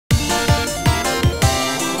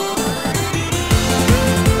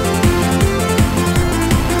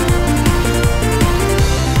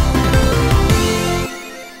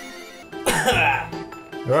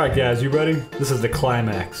Alright guys, you ready? This is the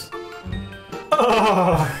climax.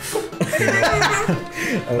 Oh.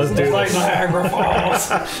 Let's do It's like this. Niagara Falls.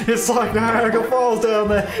 It's like Niagara Falls down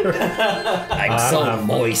there. I'm so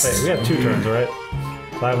moist. Wait, we have 2 turns, right?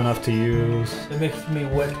 So I have enough to use. It makes me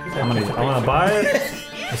wet. I'm gonna buy it.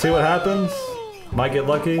 See what happens. Might get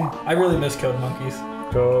lucky. I really miss Code Monkeys.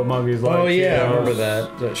 Go monkeys like. Oh yeah, I Cheetos. remember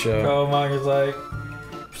that show. Code Monkeys like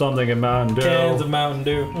Something in Mountain Dew. cans of Mountain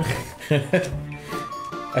Dew.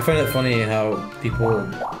 I find it funny how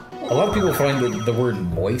a lot of people find the word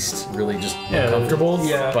moist really just uncomfortable.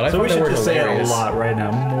 Yeah. But I So we find that should word just say it a hilarious. lot right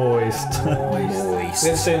now. Moist. Moist. We have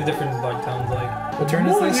to say the different like tones like. What turn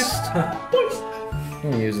is this? Moist. I'm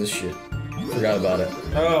gonna use this shit. Forgot about it.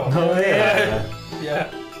 Oh. Oh yeah. Yeah.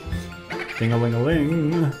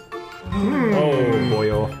 Ding-a-ling-a-ling. Oh boy.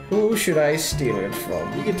 Who should I steal it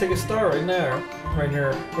from? You can take a star right now. Right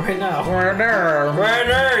here. Right now. Right there. Right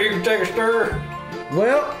there. You can take a star.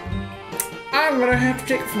 Well, I'm gonna have to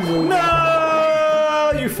take it from you.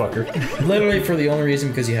 No, you fucker. Literally for the only reason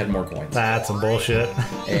because you had more coins. That's some bullshit.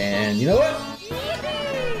 And you know what?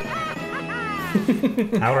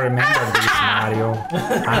 I remember this, Mario.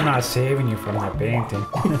 I'm not saving you from that painting.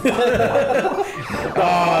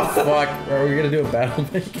 Oh fuck! Are we gonna do a battle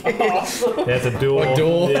game? That's a duel. A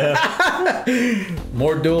duel? Yeah.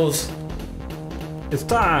 More duels. It's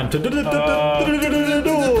time to duel.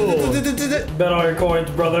 Bet all your coins,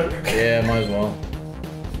 brother. Yeah, might as well.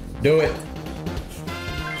 Do it.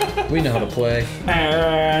 We know how to play.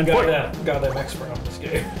 And Goddamn expert on this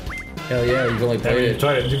game. Hell yeah, you've only played you've it.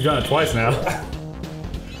 tried it. You've done it twice now.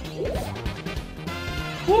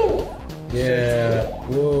 Woo! Yeah.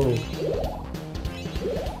 Whoa.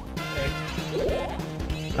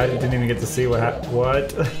 I didn't even get to see what happened.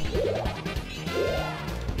 What?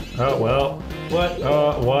 Oh well. What?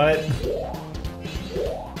 What?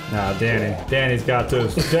 Nah, Danny. Danny's got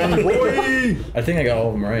this. Danny boy. I think I got all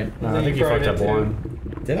of them right. Nah, I think you fucked up one.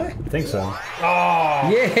 Did I? I think so. Oh!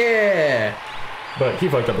 Yeah. But he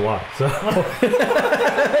fucked up a lot. So.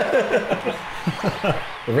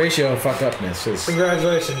 The ratio of fuck upness is.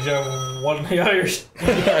 Congratulations, you won the Irish.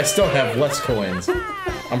 I still have less coins.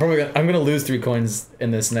 I'm gonna lose 3 coins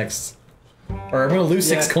in this next. Or I'm gonna lose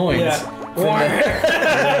 6 coins. Yeah.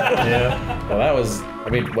 Yeah. Well, that was. I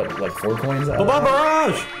mean, what, like 4 coins? The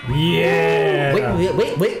barrage. Yeah. Wait.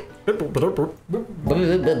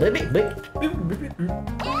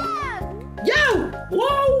 Yo!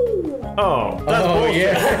 Whoa! Oh, that's bullshit.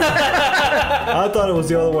 yeah. I thought it was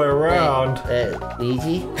the other way around.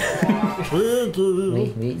 Luigi?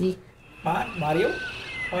 Luigi? Mario?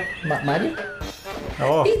 Mario?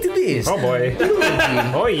 Oh. Eat this. Oh boy. Luigi.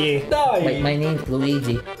 Oh yeah. Die! My name's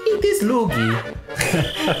Luigi. Eat this Luigi.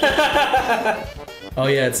 Oh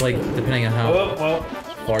yeah, it's like depending on how Well.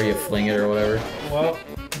 far you fling it or whatever. Well.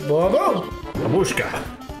 Bobo. Babushka.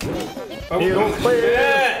 Oh, You don't play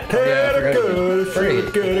yeah.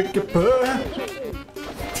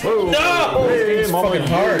 Whoa. No! It's fucking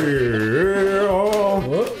hard.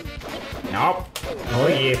 Whoop. Nope. Oh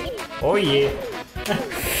yeah. Oh yeah.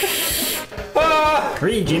 Ah!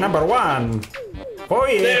 Luigi number 1. Oh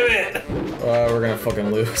yeah. Damn it! We're gonna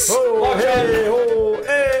fucking lose. Oh hey. Oh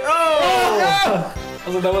hey. Oh. I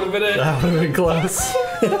was like, that would have been it. That would have been close.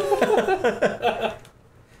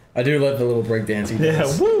 I do love the little breakdance he Yeah.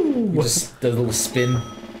 does. Woo. He just does a little spin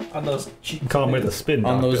On those cheeks. Call him with the spin.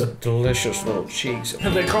 on those doctor. delicious little cheeks.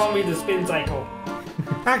 They call me the spin cycle.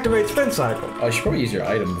 Activate spin cycle. Oh, you should probably use your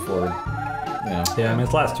item before. Yeah. Yeah, I mean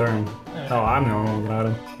it's last turn. Oh, I'm the only one without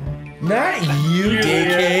him. Not you,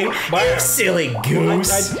 DK. Bam. You silly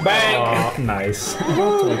goose. Bang! Oh, nice. 20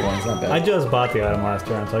 coins, not I bad. just bought the item last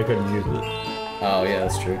turn, so I couldn't use it. Oh yeah,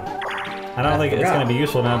 that's true. I don't think it's forgot. going to be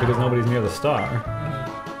useful now because nobody's near the star.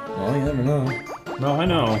 Well, you never know. No, I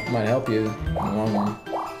know. Might help you. in the long run.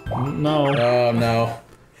 No. Oh no.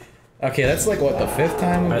 Okay, that's like what, the 5th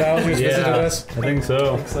time Bowser's visited us? I think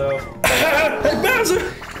so. So. Hey, Bowser!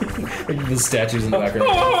 The statues in the background.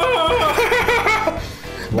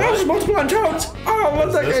 Bowser's multiplying toads! Oh,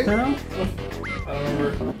 what's that This game? now? I don't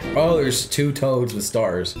remember. Oh, there's 2 toads with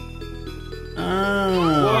stars. Oh.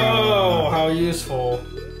 Whoa! How useful.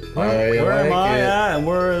 Where am I at? And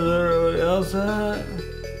where is everybody else at?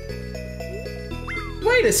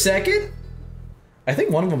 Wait a second! I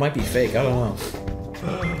think one of them might be fake, I don't know.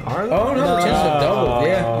 Are they? Oh no, the chances have doubled,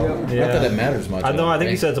 yeah. Yeah. Not that it matters much. I know. I think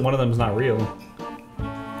he think. said one of them's not real.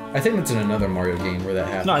 I think that's in another Mario game where that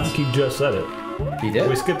happens. No, I think he just said it. He did?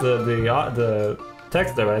 We skipped the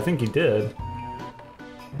text there, but I think he did.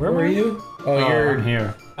 Where were you? Oh, you're I'm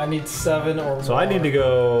here. I need 7 or more. So I need to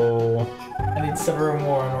go. I need 7 or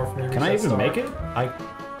more in order for me to Can I reach even that make star. it? I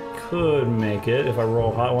could make it if I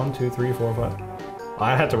roll high. 1, 2, 3, 4, 5.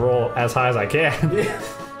 I have to roll as high as I can.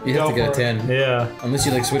 You have to get a 10. Yeah. Unless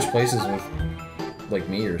you like switch places with like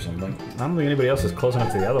me or something. I don't think anybody else is close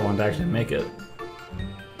enough to the other one to actually make it.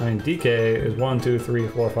 I mean, DK is 1, 2, 3,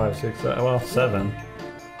 4, 5, 6, 7.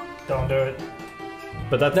 Don't do it.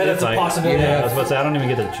 But that's That's a like, possibility. Yeah, I was about to say, I don't even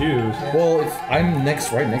get to choose. Well, if I'm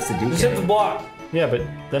right next to Just hit the DK. block. Yeah, but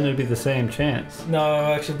then it'd be the same chance. No,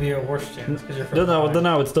 it'll actually be a worse chance because you're Then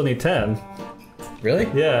I would still need 10. Really?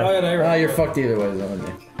 Yeah. Oh, yeah, no, you're Ah, right. you're fucked either way, aren't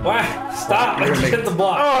you? Why? Stop! I just hit the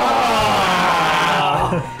block.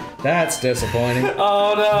 That's disappointing.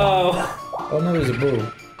 Oh no! Oh no, there's a boo.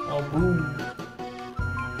 Oh boom!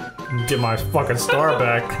 Get my fucking star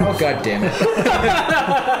back. Oh god damn it.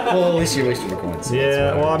 Well, at least you wasted your coins. so Yeah,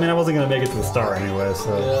 that's well, I mean, I wasn't gonna make it to the star anyway,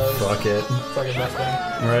 so Yeah. fuck it. Fucking best thing.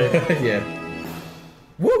 Right? whatever. Yeah.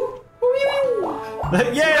 Woo!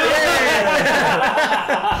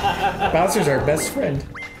 Yeah! Bowser's our best friend.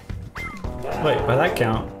 Wait, by that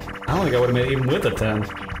count, I don't think I would have made it even with a 10.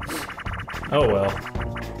 Oh well.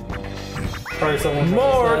 Probably someone.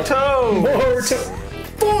 More toads!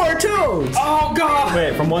 4 toads! Oh god!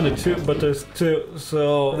 Wait, from 1 to 2, but there's 2,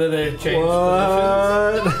 so... Then they changed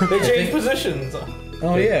positions. What? They changed positions.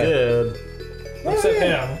 Oh They yeah. did. Except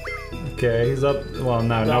yeah. him. Okay, he's up. Well,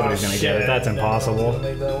 no, nobody's gonna get it. That's impossible.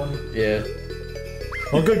 Make that one. Yeah.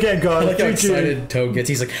 Well, good game, I guys. like how GG. excited Toad gets.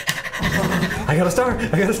 He's like, I got a star! I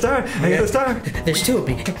got a star! I got a star! there's 2 of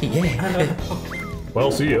me. Yeah.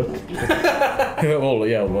 Well, see you. Oh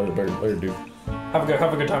yeah, better do. Have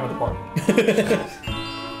a good time at the park.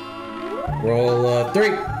 Roll 3.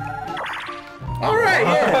 All right,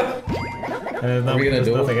 yeah. And Are we gonna there's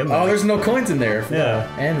duel? nothing in there. Oh, there's no coins in there. Yeah.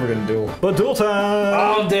 And we're gonna duel. But duel time!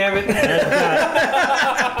 Oh damn it!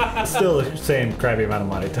 Still the same crappy amount of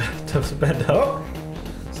money to spend up. Oh,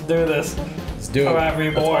 Let's do this. let's do Come it. at me,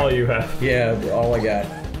 That's boy. all you have. Yeah, all I got.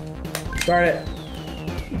 Start it.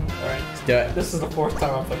 Alright. Let's do it. This is the 4th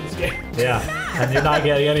time I've played this game. Yeah, and you're not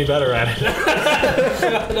getting any better at it.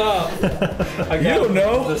 No. I got don't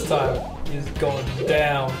know. This time. He's going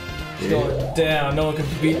down. He's going down. No one can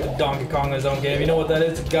beat the Donkey Kong in his own game. You know what that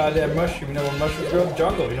is? It's a goddamn mushroom. You know where mushrooms grow?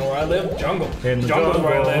 Jungle. You know where I live? Jungle. In the Jungle's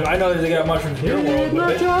where I jungle. live. I know they got mushrooms in your world, but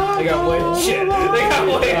they got way shit. They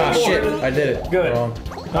got way Ah, more. shit. I did it. Good. Wrong.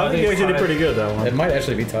 I think you actually did pretty good, that It one. might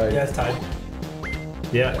actually be tied. Yeah, it's tied.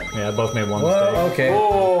 Yeah, both made one Well, mistake. okay.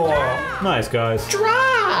 Oh. Nice, guys.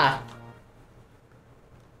 Draw!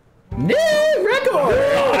 New record!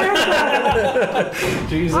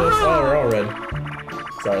 Jesus. Oh, we're all red.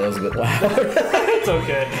 Sorry, that was a bit loud. It's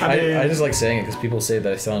okay. I just like saying it because people say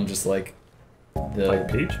that I sound just like the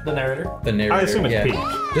Like Peach? The narrator. the narrator. I assume it's yeah. Peach.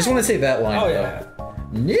 Just want to say that line. Oh though. yeah.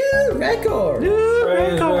 New record.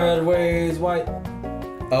 Red, red, ways, white.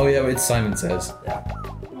 Oh yeah, it's Simon Says. Yeah.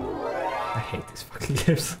 I hate these fucking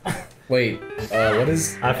games. Wait, what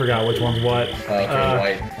is? I forgot which one's what. Okay,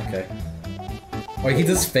 white. Okay. Wait, he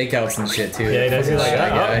does fake outs and shit too. Yeah, he does. Fucking Like, shy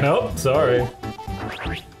guy. oh, nope, sorry.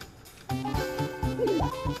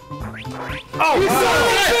 Oh,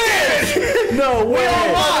 no way!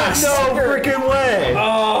 No freaking way!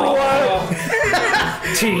 Oh.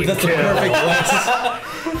 Team That's the perfect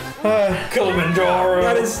last. Kilimanjaro.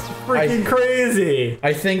 That is freaking crazy.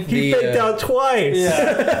 I think He the faked out twice.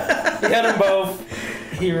 Yeah. He had them both.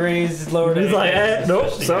 He raised, lowered it. He's like,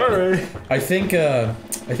 nope, sorry. I think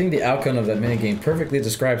the outcome of that minigame perfectly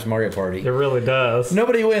describes Mario Party. It really does.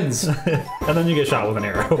 Nobody wins. And then you get shot with an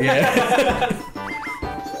arrow. Yeah.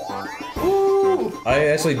 I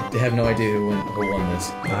actually have no idea who won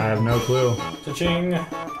this. I have no clue. Cha-ching.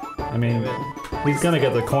 I mean, he's gonna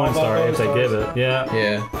get the coin star if they give it. Yeah.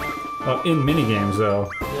 Yeah. Oh, in minigames though.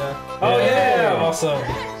 Yeah. Oh yeah, awesome.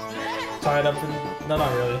 Tied up in... No,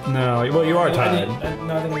 not really. No, well you are tied. No,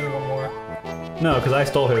 I think I need one more. No, because I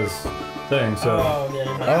stole his thing. So Oh, yeah,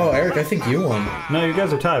 you might. Oh, Eric, I think you won. no, you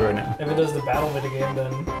guys are tied right now. If it does the battle minigame,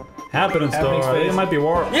 then... Happening Happening star. space. It might be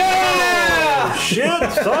war. Yeah!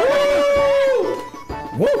 Shit! Sorry.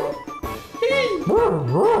 Woo!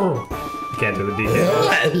 Can't do the details.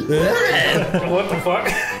 What the fuck?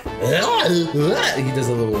 He does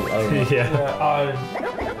a little. I don't know. Yeah.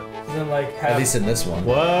 Then like have... At least in this one.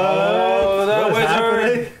 What? Oh, that What is wizard.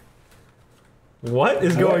 happening? What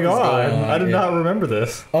is going is on? going on? I did Yeah. not remember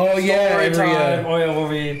this. Oh yeah, Story every time. Oh yeah, when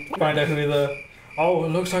we find out who the... Oh, it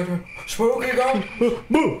looks like a spooky guy.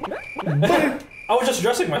 Boo! I was just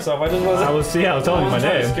addressing myself. I just wasn't... I was telling you my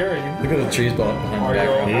trying to name. scare you. look at the trees behind the Are you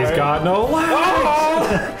background. okay? He's got no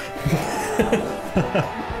legs.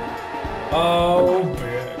 Oh,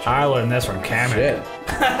 bitch. I learned this from Kamen. Shit.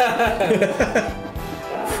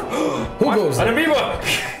 Who goes An there? amoeba!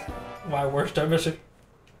 My worst emission.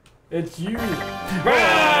 It's you.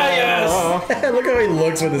 Ah, yes! Look how he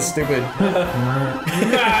looks with his stupid.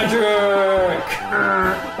 Magic!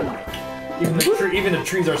 Even the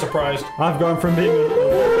trees are surprised. I've gone from being a...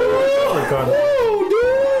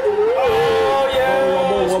 Oh,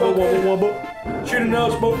 yeah! Shooting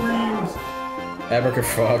out smoke rings.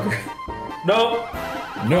 Abracafrog. No.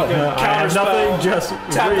 No. I have nothing, just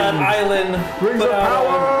Tap rings. that island. Rings Put of out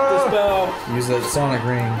power. the spell. Use the sonic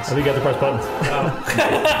rings. I think you have to press buttons.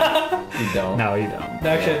 You don't. No, you don't.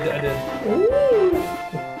 Actually, I did.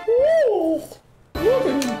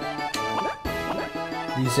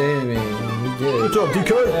 You saved me. You did. Good job,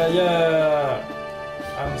 DK. Yeah.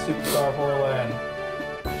 I'm superstar for land.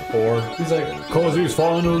 Or He's like, Cause he's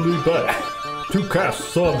finally back to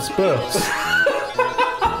cast some spells.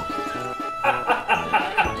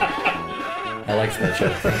 I liked that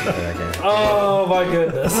joke. Thank you for that game. oh my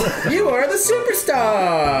goodness. You are the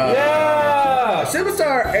superstar. Yeah.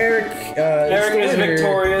 Superstar Eric. Eric is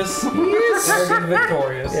victorious. Yes. Eric is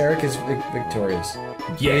victorious. Eric is victorious.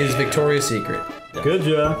 Yeah. His Victoria's Secret. Good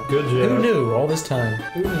job, good job. Who knew all this time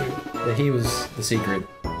Who knew? that he was the secret?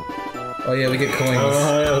 Oh yeah, we get coins.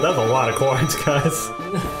 Yeah, that's a lot of coins, guys.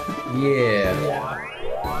 Yeah. Yeah.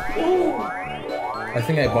 I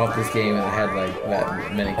think I bought this game and it had like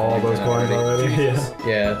that many coins. All those in it coins already? Yeah.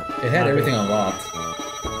 Yeah, it had everything unlocked.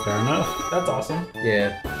 Fair enough. That's awesome.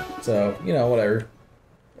 Yeah. So, you know, whatever.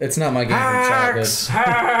 It's not my game from childhood.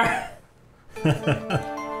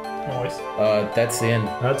 Nice. That's the end.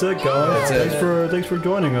 That's it, guys. That's it. Thanks for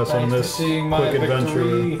joining us on Thanks for this seeing my quick adventure.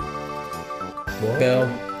 victory. Bell.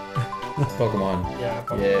 Pokemon. Yeah.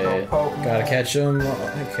 Yeah. Pokemon. Gotta catch them.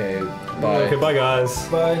 Okay. Bye. Okay, bye, guys.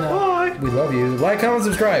 Bye now. Bye. We love you. Like, comment,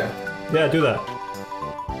 subscribe. Yeah, do that.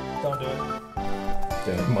 Don't do it.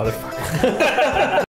 Dude. Motherfucker.